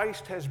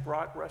Christ has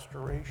brought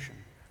restoration.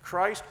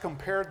 Christ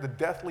compared the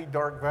deathly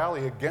dark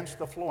valley against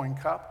the flowing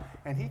cup,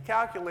 and he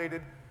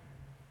calculated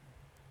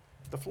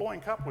the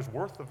flowing cup was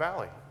worth the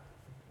valley.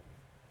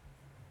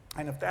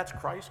 And if that's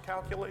Christ's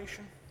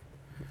calculation,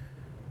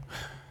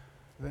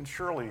 then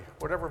surely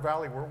whatever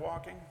valley we're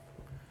walking,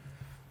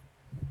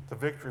 the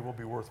victory will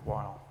be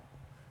worthwhile.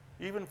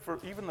 Even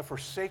the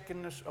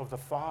forsakenness of the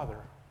Father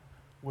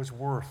was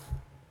worth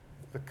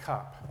the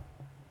cup.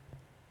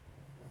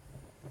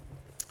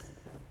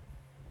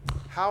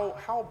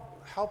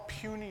 How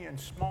puny and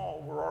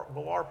small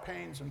will our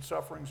pains and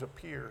sufferings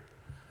appear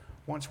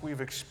once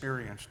we've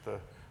experienced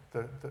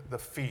the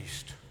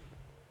feast?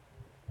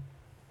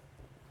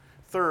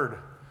 Third,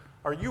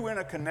 are you in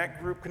a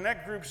connect group?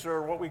 Connect groups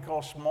are what we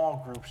call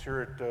small groups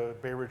here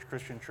at Bay Ridge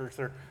Christian Church.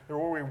 They're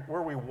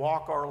where we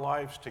walk our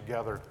lives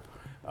together.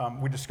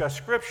 We discuss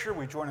Scripture,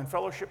 we join in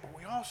fellowship, but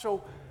we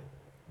also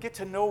get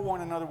to know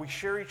one another. We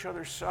share each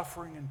other's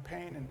suffering and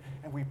pain,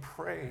 and we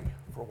pray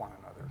for one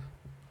another.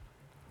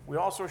 We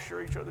also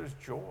share each other's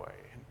joy,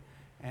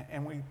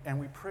 and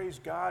we praise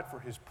God for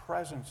his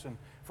presence and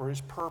for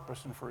his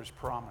purpose and for his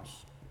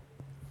promise.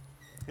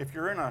 If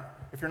you're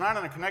not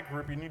in a connect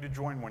group, you need to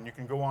join one. You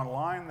can go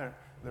online.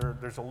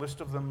 There's a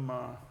list of them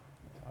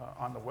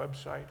on the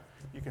website.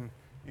 You can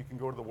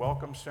go to the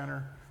Welcome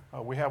Center.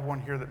 We have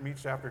one here that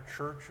meets after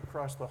church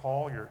across the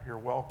hall. You're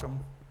welcome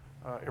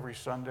every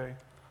Sunday.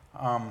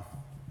 And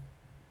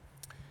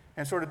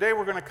so today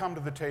we're going to come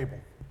to the table.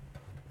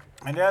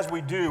 And as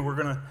we do, we're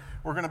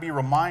going to be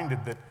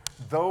reminded that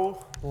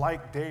though,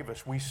 like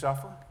Davis, we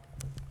suffer,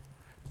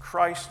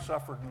 Christ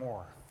suffered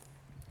more.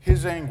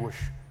 His anguish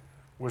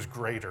was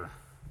greater.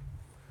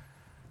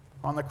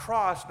 On the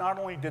cross, not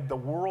only did the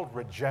world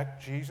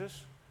reject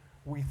Jesus,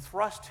 we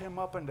thrust him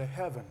up into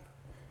heaven,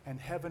 and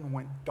heaven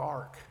went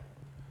dark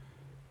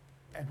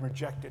and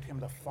rejected him.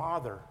 The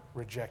Father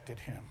rejected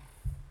him.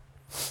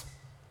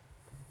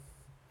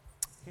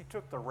 He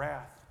took the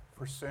wrath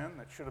for sin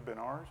that should have been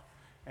ours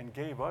and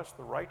gave us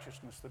the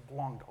righteousness that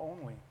belonged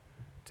only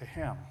to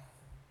him.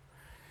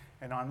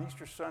 And on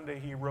Easter Sunday,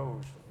 he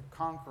rose,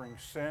 conquering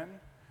sin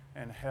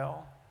and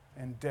hell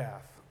and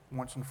death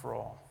once and for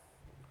all.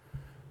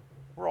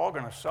 We're all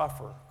going to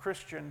suffer,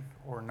 Christian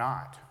or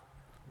not.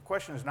 The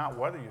question is not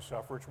whether you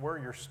suffer, it's where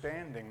you're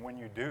standing when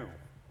you do.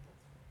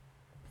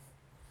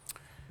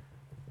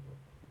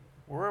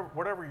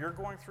 Whatever you're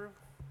going through,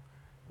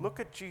 look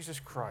at Jesus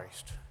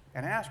Christ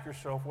and ask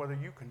yourself whether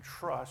you can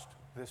trust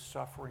this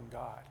suffering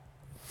God.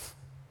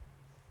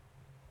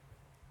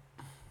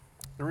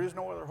 There is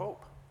no other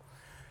hope.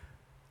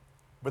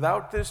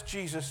 Without this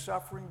Jesus,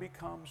 suffering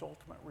becomes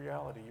ultimate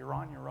reality. You're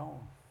on your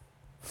own.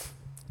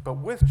 But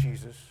with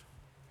Jesus,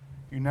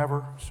 you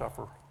never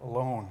suffer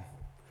alone.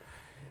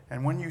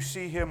 And when you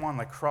see him on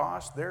the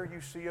cross, there you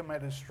see him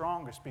at his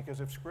strongest,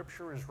 because if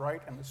Scripture is right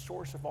and the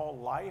source of all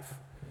life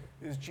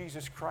is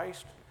Jesus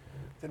Christ,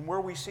 then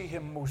where we see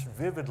him most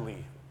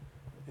vividly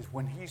is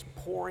when he's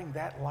pouring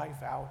that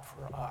life out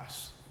for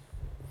us.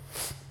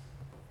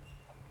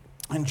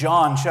 In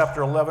John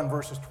chapter 11,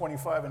 verses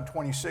 25 and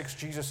 26,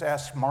 Jesus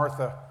asks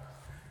Martha,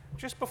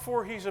 just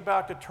before he's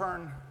about to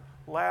turn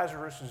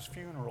Lazarus'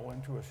 funeral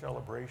into a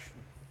celebration,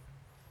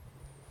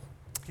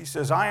 he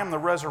says, I am the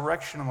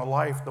resurrection and the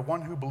life. The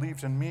one who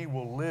believes in me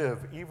will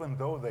live even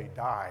though they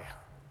die.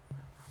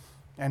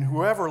 And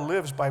whoever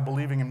lives by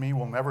believing in me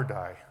will never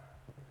die.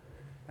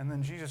 And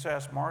then Jesus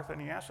asked Martha,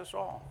 and he asks us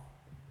all,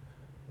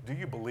 do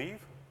you believe?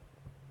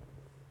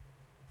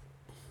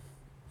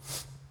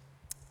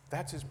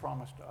 That's his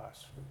promise to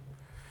us.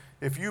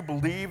 If you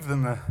believe,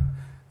 then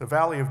the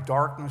valley of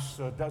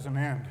darkness doesn't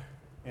end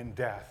in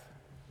death.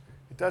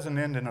 It doesn't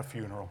end in a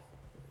funeral.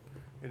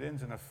 It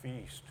ends in a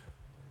feast.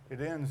 It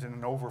ends in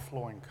an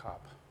overflowing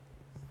cup.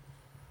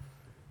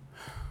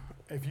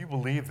 If you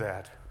believe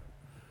that,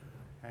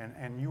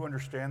 and you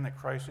understand that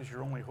Christ is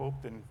your only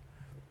hope, then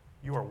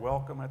you are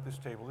welcome at this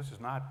table. This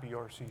is not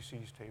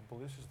BRCC's table.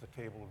 This is the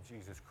table of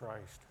Jesus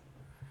Christ.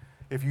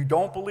 If you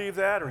don't believe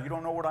that, or you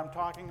don't know what I'm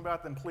talking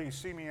about, then please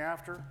see me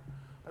after.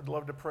 I'd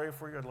love to pray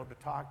for you. I'd love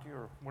to talk to you,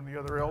 or one of the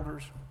other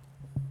elders.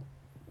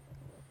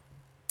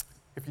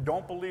 If you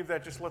don't believe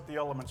that, just let the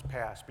elements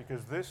pass,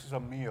 because this is a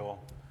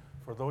meal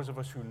for those of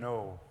us who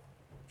know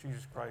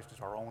Jesus Christ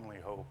is our only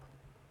hope,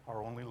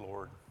 our only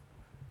Lord,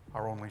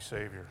 our only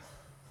Savior.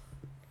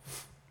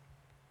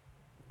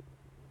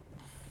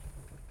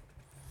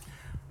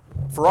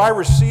 For I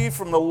received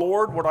from the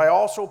Lord what I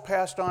also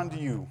passed on to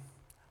you.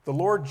 The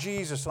Lord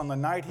Jesus, on the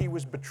night he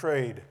was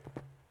betrayed,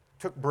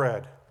 took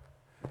bread,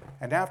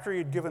 and after he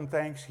had given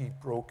thanks, he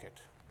broke it.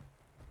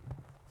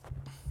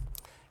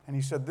 And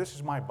he said, this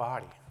is my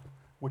body,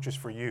 which is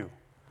for you.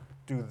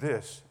 Do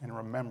this in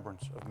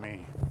remembrance of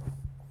me.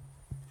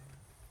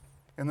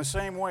 In the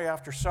same way,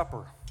 after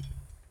supper,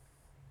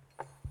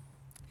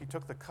 he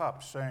took the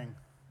cup, saying,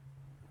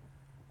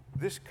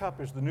 this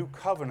cup is the new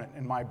covenant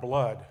in my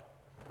blood.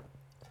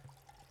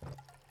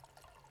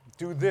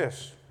 Do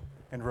this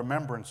in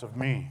remembrance of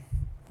me.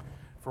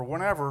 For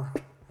whenever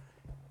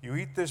you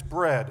eat this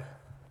bread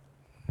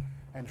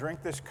and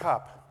drink this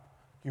cup,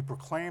 you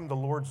proclaim the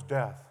Lord's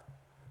death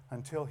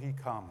until he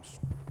comes.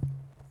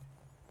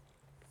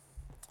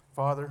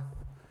 Father,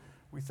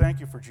 we thank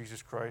you for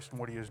Jesus Christ and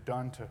what he has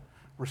done to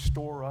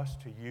restore us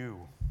to you,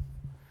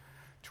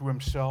 to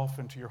himself,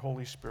 and to your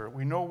Holy Spirit.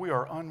 We know we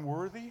are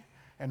unworthy,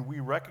 and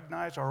we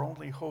recognize our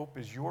only hope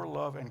is your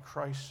love and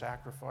Christ's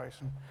sacrifice.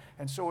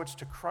 And so it's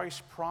to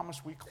Christ's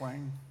promise we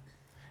cling,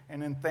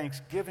 and in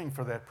thanksgiving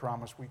for that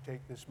promise we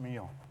take this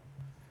meal.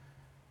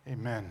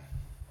 Amen.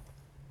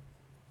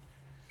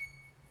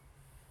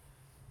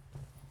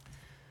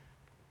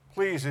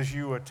 Please, as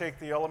you take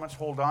the elements,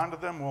 hold on to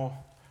them.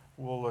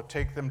 We'll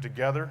take them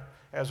together.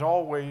 As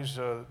always,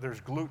 there's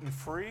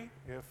gluten-free.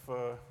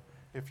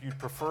 If you'd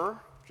prefer,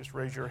 just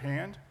raise your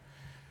hand.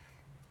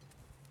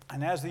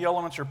 And as the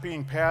elements are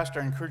being passed,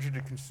 I encourage you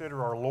to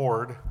consider our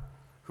Lord,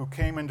 who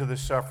came into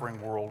this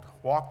suffering world,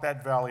 walked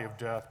that valley of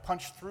death,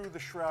 punched through the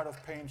shroud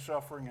of pain,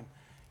 suffering,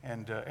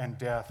 and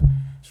death,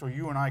 so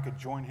you and I could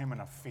join him in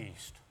a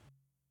feast.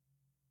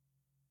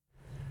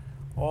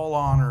 All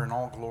honor and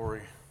all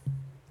glory.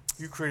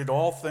 You created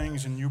all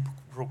things, and you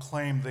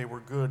proclaimed they were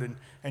good,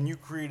 and you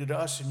created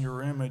us in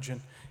your image,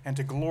 and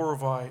to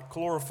glorify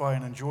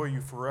and enjoy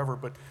you forever.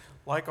 But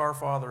like our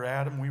father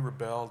Adam, we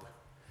rebelled,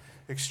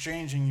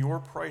 exchanging your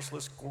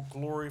priceless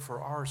glory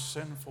for our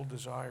sinful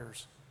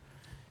desires.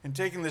 In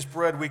taking this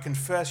bread, we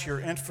confess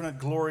your infinite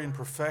glory and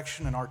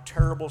perfection and our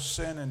terrible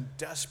sin and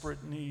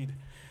desperate need.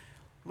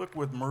 Look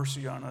with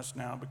mercy on us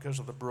now because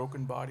of the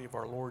broken body of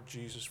our Lord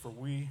Jesus, for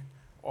we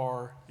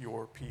are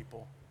your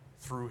people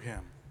through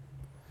him.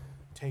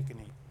 Take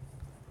and eat.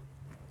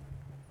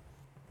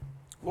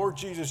 Lord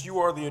Jesus, you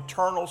are the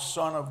eternal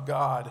Son of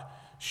God,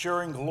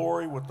 sharing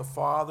glory with the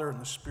Father and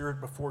the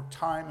Spirit before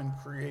time and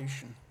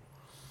creation.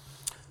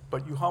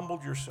 But you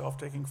humbled yourself,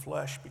 taking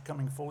flesh,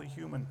 becoming fully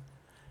human,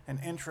 and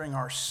entering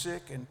our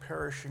sick and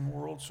perishing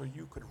world so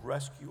you could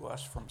rescue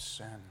us from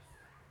sin.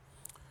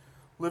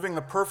 Living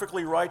the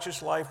perfectly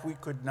righteous life we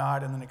could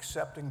not, and then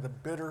accepting the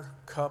bitter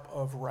cup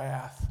of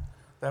wrath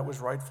that was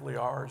rightfully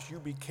ours. You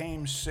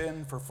became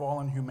sin for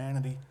fallen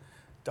humanity,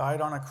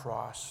 died on a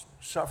cross,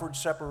 suffered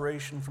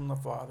separation from the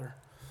Father,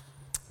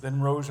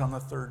 then rose on the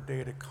third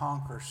day to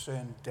conquer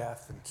sin,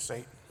 death, and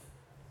Satan.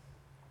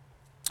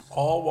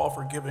 All while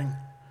forgiving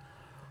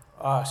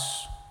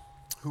us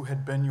who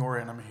had been your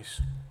enemies,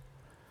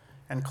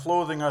 and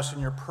clothing us in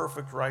your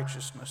perfect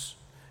righteousness,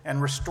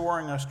 and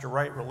restoring us to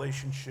right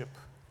relationship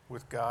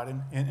with God.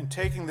 And in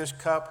taking this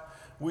cup,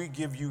 we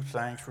give you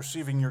thanks,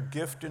 receiving your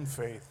gift in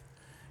faith,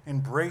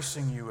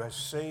 embracing you as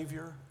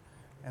Savior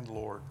and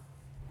Lord.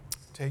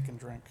 Take and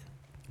drink.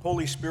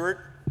 Holy Spirit,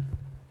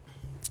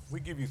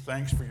 we give you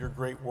thanks for your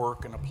great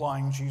work in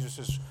applying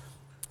Jesus'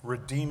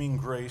 redeeming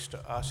grace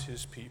to us,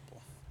 his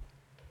people.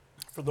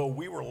 For though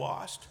we were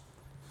lost,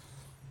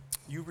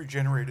 You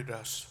regenerated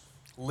us,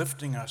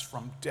 lifting us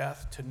from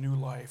death to new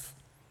life.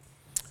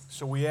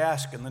 So we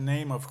ask in the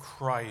name of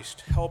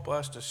Christ, help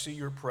us to see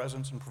your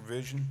presence and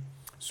provision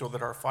so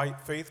that our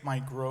faith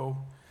might grow,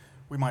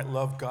 we might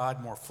love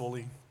God more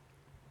fully,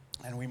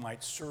 and we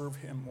might serve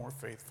him more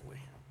faithfully.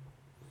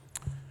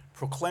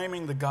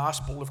 Proclaiming the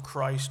gospel of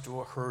Christ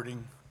to a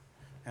hurting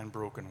and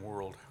broken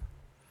world.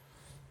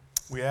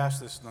 We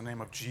ask this in the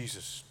name of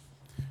Jesus,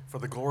 for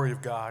the glory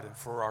of God and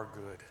for our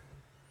good.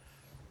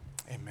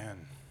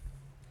 Amen.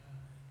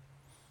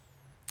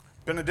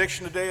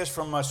 Benediction today is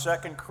from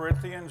 2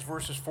 Corinthians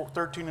verses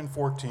 13 and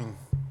 14.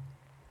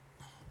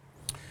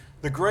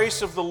 The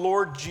grace of the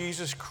Lord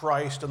Jesus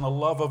Christ and the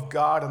love of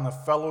God and the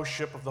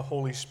fellowship of the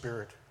Holy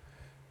Spirit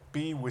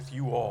be with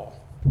you all.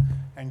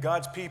 And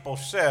God's people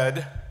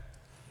said,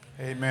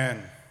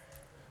 Amen.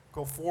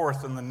 Go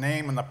forth in the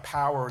name and the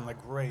power and the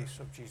grace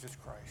of Jesus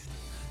Christ.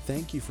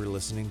 Thank you for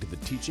listening to the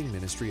teaching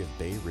ministry of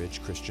Bay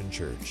Ridge Christian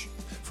Church.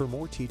 For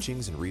more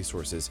teachings and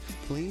resources,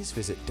 please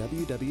visit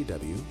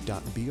www.brcc.church.